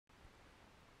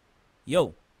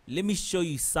Yo, let me show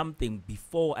you something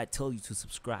before I tell you to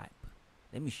subscribe.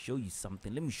 Let me show you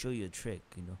something. Let me show you a trick,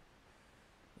 Let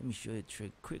me show you a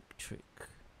trick, quick trick.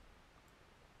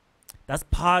 That's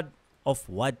part of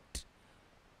what,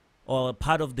 or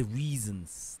part of the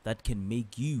reasons that can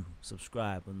make you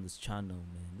subscribe on this channel,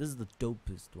 man. This is the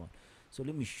dopest one. So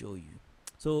let me show you.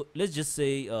 So let's just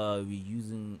say we're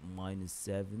using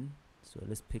 -7. So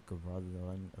let's pick a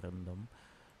rather random.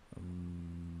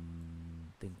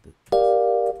 Think that,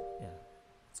 yeah,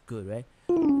 it's good, right?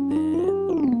 And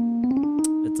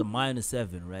then it's a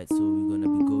 -7, right? So we're gonna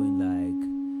be going like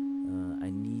I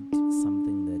need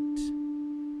something that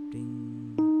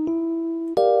ding.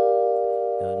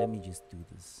 Now let me just do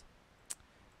this.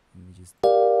 Let me just,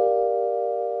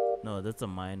 no, that's a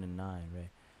 -9,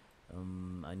 right?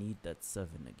 I need that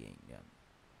 7 again, yeah.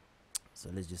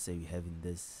 So let's just say we're having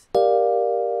this.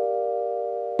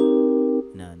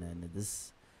 No,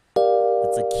 this,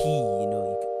 it's a key,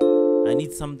 I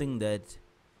need something that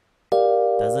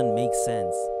doesn't make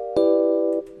sense.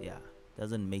 Yeah,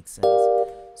 doesn't make sense.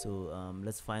 So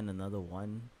let's find another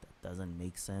one that doesn't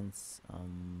make sense.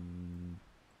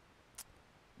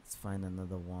 Let's find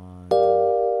another one.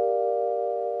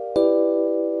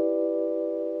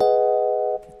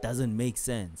 It doesn't make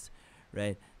sense,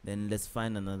 right? Then let's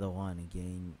find another one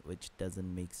again which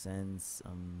doesn't make sense.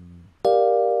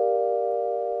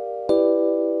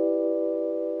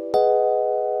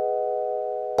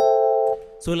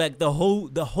 So like the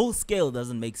whole scale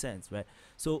doesn't make sense, right?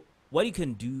 So what you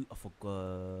can do, I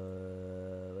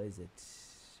forgot, what is it?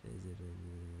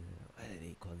 What are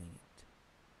they calling it?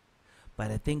 But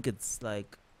I think it's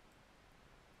like,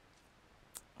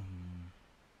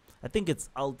 I think it's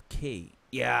Alt K.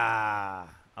 Yeah,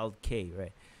 Alt K,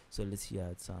 right? So let's see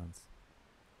how it sounds.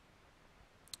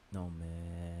 No,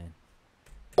 man.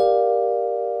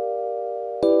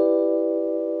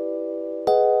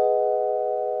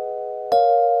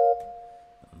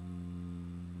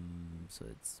 So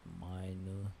it's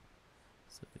minor.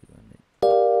 So we're gonna,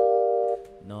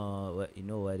 no, what, you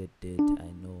know what it did?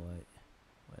 I know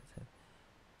what happened.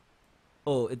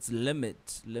 Oh, it's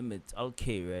limit.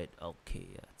 Okay, right? Okay,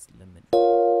 yeah, it's limit.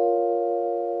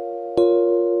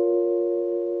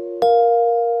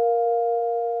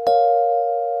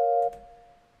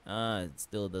 It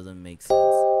still doesn't make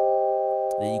sense.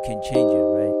 Then you can change it,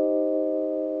 right?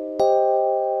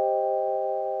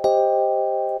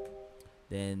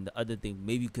 Then the other thing,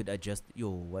 maybe you could adjust. Yo,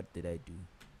 what did I do?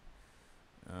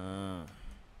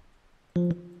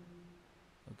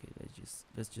 Okay,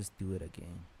 let's just do it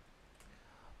again.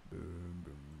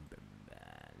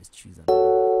 Let's choose another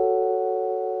one.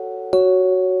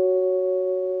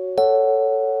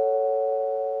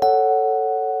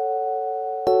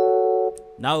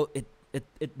 Now it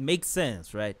makes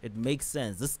sense, right? It makes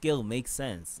sense. The scale makes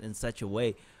sense in such a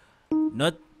way,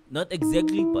 not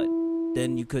exactly, but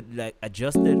then you could like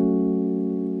adjust it.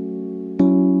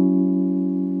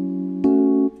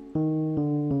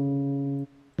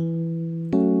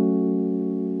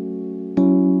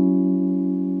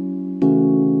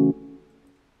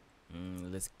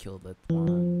 Let's kill that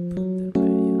one. Put that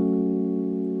right here.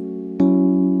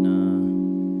 Nah.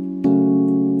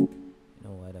 You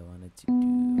know what I wanted to do? I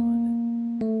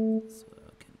wanted so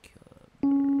I can kill a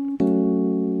bird.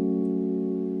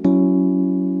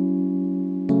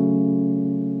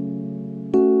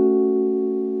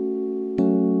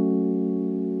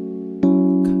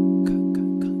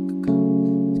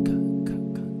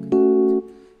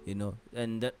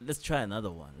 And let's try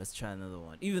another one.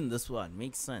 Even this one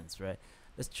makes sense, right?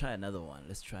 Let's try another one.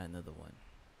 Let's just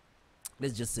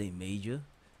say major.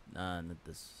 Nah, not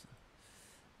this.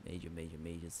 Major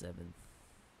 7th.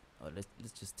 Oh, let's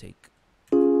just take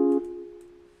the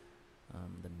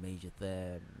major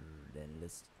third. Then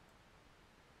let's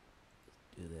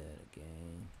do that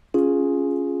again.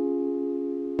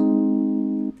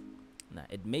 Nah,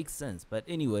 it makes sense, but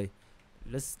anyway,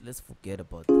 let's forget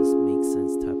about this makes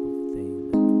sense type of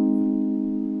thing.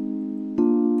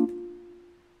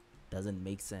 Doesn't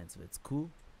make sense, but it's cool.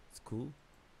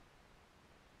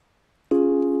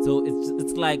 So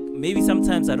it's like maybe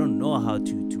sometimes I don't know how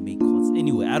to make chords.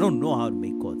 Anyway, I don't know how to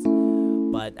make chords,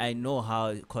 but I know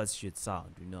how chords should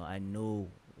sound. I know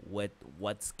what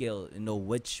scale.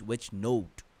 Which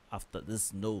note after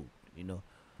this note.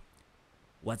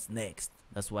 What's next.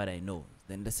 That's what I know.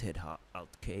 Then let's hit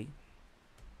Alt K.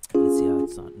 Let's see how it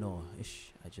sounds. No,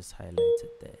 I just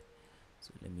highlighted that.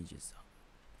 So let me just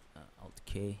Alt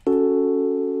K.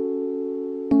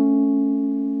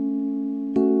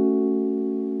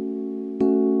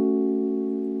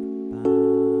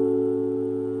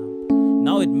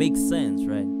 Now it makes sense,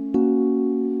 right?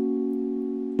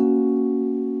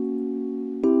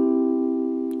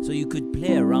 So you could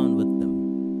play around with them.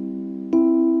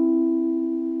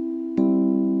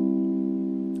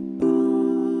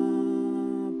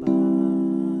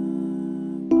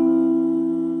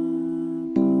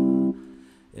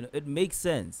 You know, it makes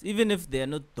sense, even if they're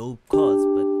not dope chords,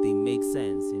 but they make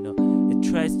sense. You know, it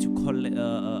tries to correct,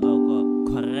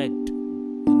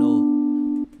 you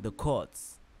know, the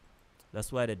chords.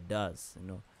 That's what it does. You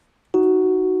know.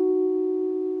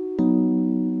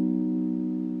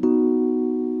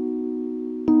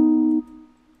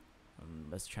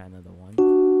 Let's try another one.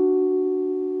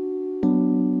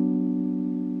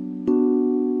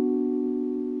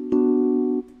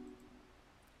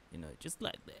 You know, just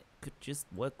like that. Could just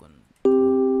work on.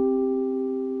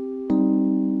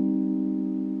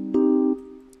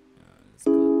 Let's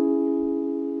go.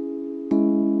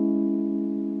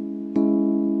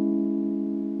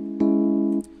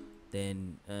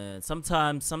 Then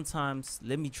sometimes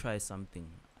let me try something.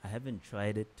 I haven't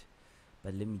tried it,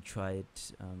 but let me try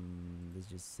it. Let's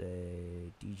just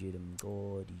say DJ them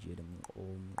go, DJ them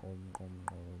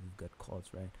we've got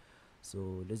chords, right?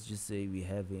 So let's just say we're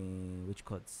having which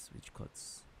chords?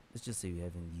 Let's just say we're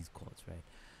having these chords, right?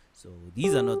 So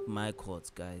these are not my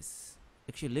chords, guys.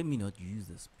 Actually, let me not use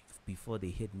this before they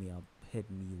hit me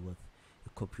with a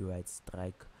copyright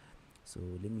strike. So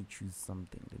let me choose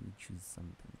something. Let me choose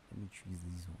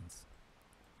these ones.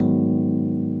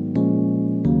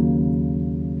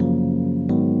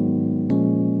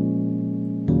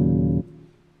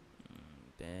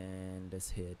 Then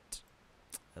let's hit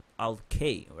Alt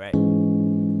K, right?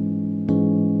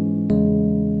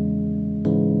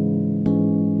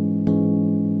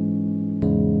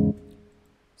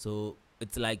 So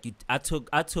it's like I took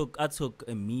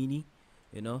a MIDI,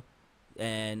 you know,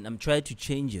 and I'm trying to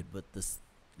change it with this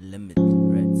limit,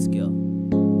 right, scale.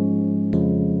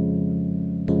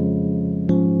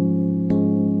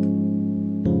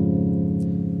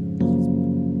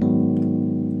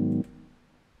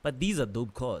 But these are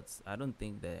dope chords. I don't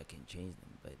think that I can change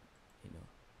them, but you know,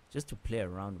 just to play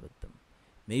around with them.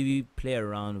 Maybe play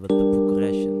around with the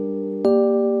progression.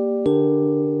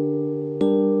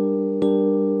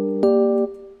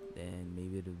 Then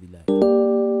maybe it'll be like.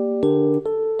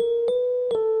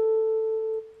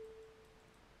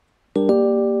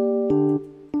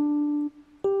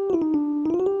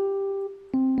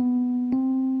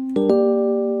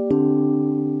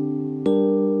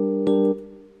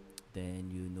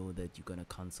 You're gonna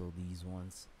cancel these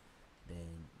ones,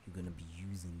 then you're gonna be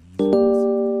using these ones,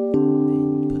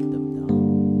 then you put them down.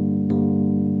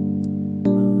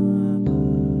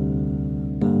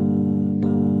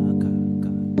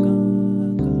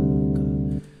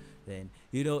 Then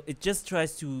you know it just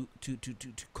tries to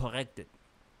correct it.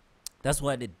 That's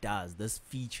what it does. This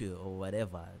feature or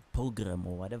whatever program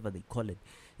or whatever they call it,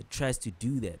 it tries to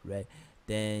do that, right?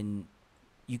 Then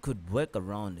you could work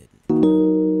around it.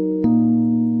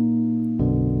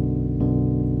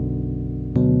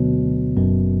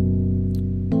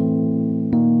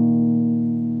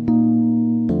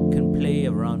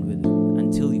 Around with it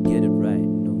until you get it right, you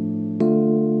know.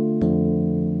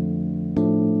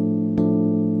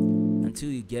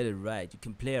 Until you get it right, you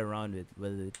can play around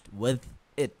with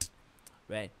it,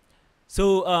 right?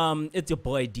 So it's your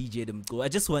boy DJ Demko. I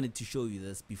just wanted to show you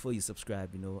this before you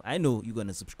subscribe. You know, I know you're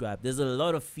gonna subscribe. There's a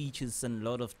lot of features and a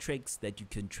lot of tricks that you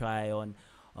can try on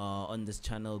this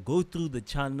channel. Go through the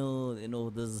channel. You know,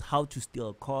 this is how to steal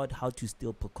a chord, how to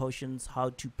steal percussions,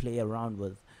 how to play around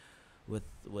with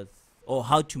or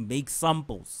how to make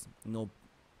samples, you know,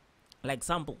 like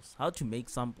samples, how to make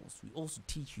samples. We also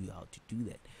teach you how to do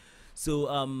that. So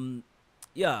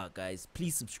yeah, guys,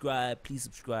 please subscribe to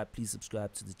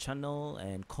the channel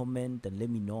and comment and let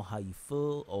me know how you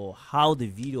feel or how the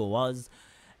video was.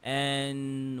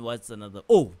 And what's another?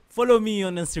 Oh, follow me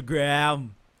on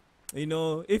Instagram. You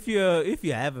know, if you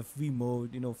have a free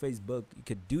mode, you know, Facebook, you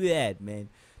could do that, man.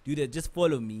 Do that. Just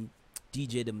follow me,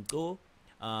 DJ Demko.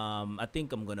 I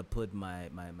think I'm gonna put my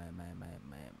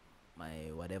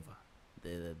whatever,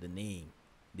 the name,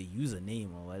 the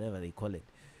username or whatever they call it.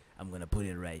 I'm gonna put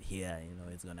it right here. You know,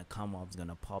 it's gonna come up, it's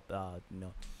gonna pop out. You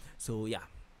know, so yeah,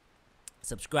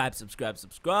 subscribe. It's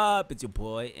your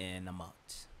boy, and I'm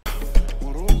out.